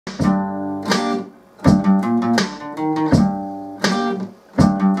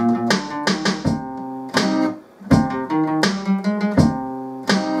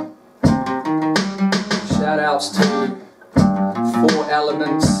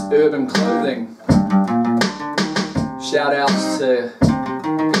urban clothing. Shout outs to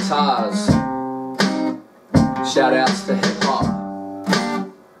guitars. Shout outs to hip hop.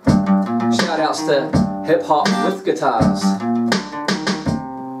 Shout outs to hip hop with guitars.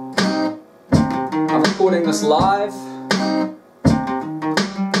 I'm recording this live.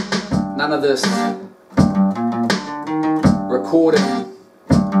 None of this recording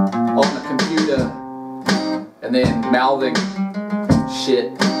on the computer and then mouthing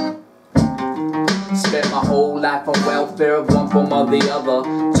shit. Spent my whole life on welfare of one form or the other.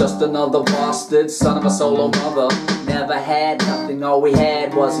 Just another bastard, son of a solo mother. Never had nothing, all we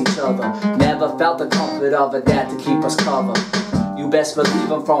had was each other. Never felt the comfort of a dad to keep us covered. You best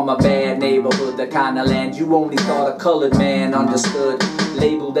believe I'm from a bad neighborhood, the kind of land you only thought a colored man understood.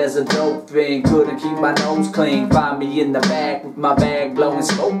 Labeled as a dope fiend, couldn't keep my nose clean. Find me in the back with my bag blowing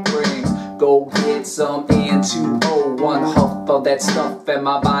smoke rings. Go get some N2O, one huff of that stuff and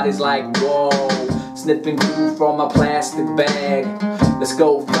my body's like whoa. Sniffing glue from a plastic bag. Let's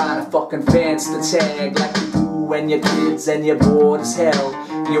go find a fucking fence to tag like you do when you're kids and you're bored as hell.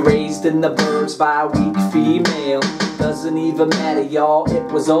 You're raised in the burbs by a weak female. Doesn't even matter, y'all, it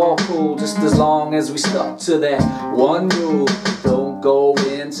was all cool, just as long as we stuck to that one rule. Don't go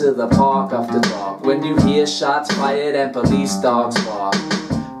into the park after dark when you hear shots fired and police dogs bark.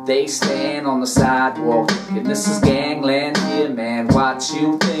 They stand on the sidewalk thinking this is gangland here, man, what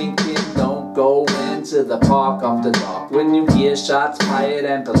you thinking? Don't go into the park after dark when you hear shots fired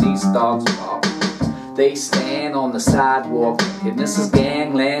and police dogs bark. They stand on the sidewalk thinking this is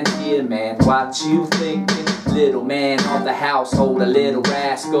gangland here, man, what you thinking? Little man of the household, a little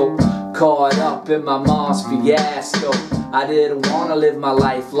rascal, caught up in my mom's fiasco. I didn't wanna live my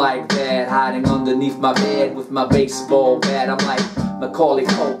life like that, hiding underneath my bed with my baseball bat. I'm like Macaulay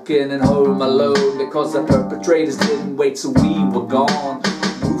Culkin and Home Alone, because the perpetrators didn't wait till we were gone.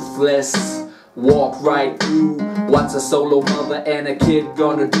 Ruthless, walk right through. What's a solo mother and a kid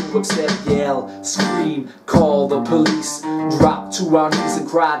gonna do except yell, scream, call the police, drop to our knees and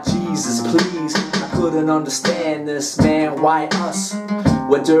cry, Jesus please. I couldn't understand this, man, why us?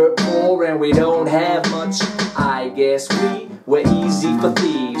 We're dirt poor and we don't have much. I guess we were easy for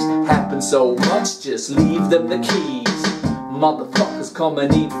thieves. Happen so much, just leave them the keys. Motherfuckers come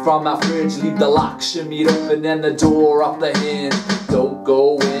and eat from our fridge, leave the lock shimmied open and the door off the hinge. Don't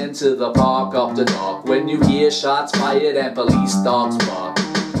go into the park after dark when you hear shots fired and police dogs bark.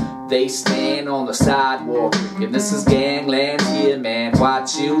 They stand on the sidewalk thinking this is gangland here, man,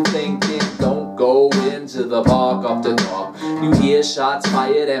 what you thinking? Don't go into the park after dark. You hear shots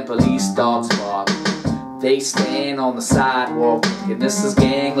fired and police dogs bark. They stand on the sidewalk thinking this is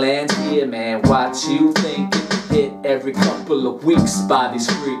gangland here, man, what you thinking? Hit every couple of weeks by these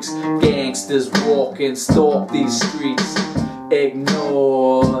freaks. Gangsters walk and stalk these streets.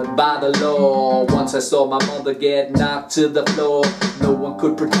 Ignored by the law. Once I saw my mother get knocked to the floor. No one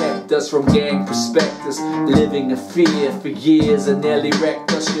could protect us from gang prospectors. Living in fear for years and nearly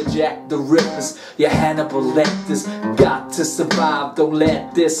wrecked us. You Jack the Rippers, you Hannibal Lecters. Got to survive, don't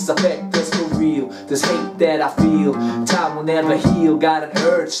let this affect us for real. This hate that I feel, time will never heal. Got an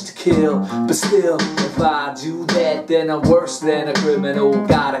urge to kill, but still, if I do that, then I'm worse than a criminal.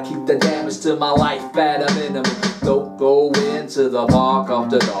 Gotta keep the damage to my life at a minimum. Don't go into the park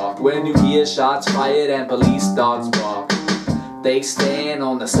after dark when you hear shots fired and police dogs bark. They stand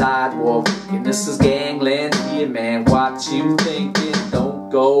on the sidewalk thinking this is gangland here, man, what you thinking? Don't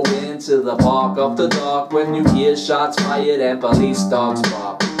go into the park after dark when you hear shots fired and police dogs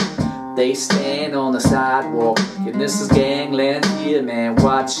bark. They stand on the sidewalk thinking this is gangland here, man,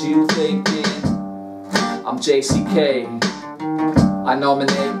 what you thinking? I'm JCK. I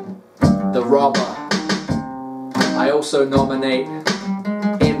nominate the robber. I also nominate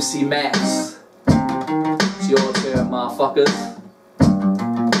MC Max. It's your turn, motherfuckers.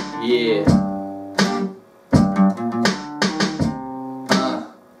 Yeah.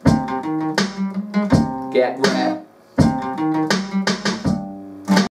 Get rap.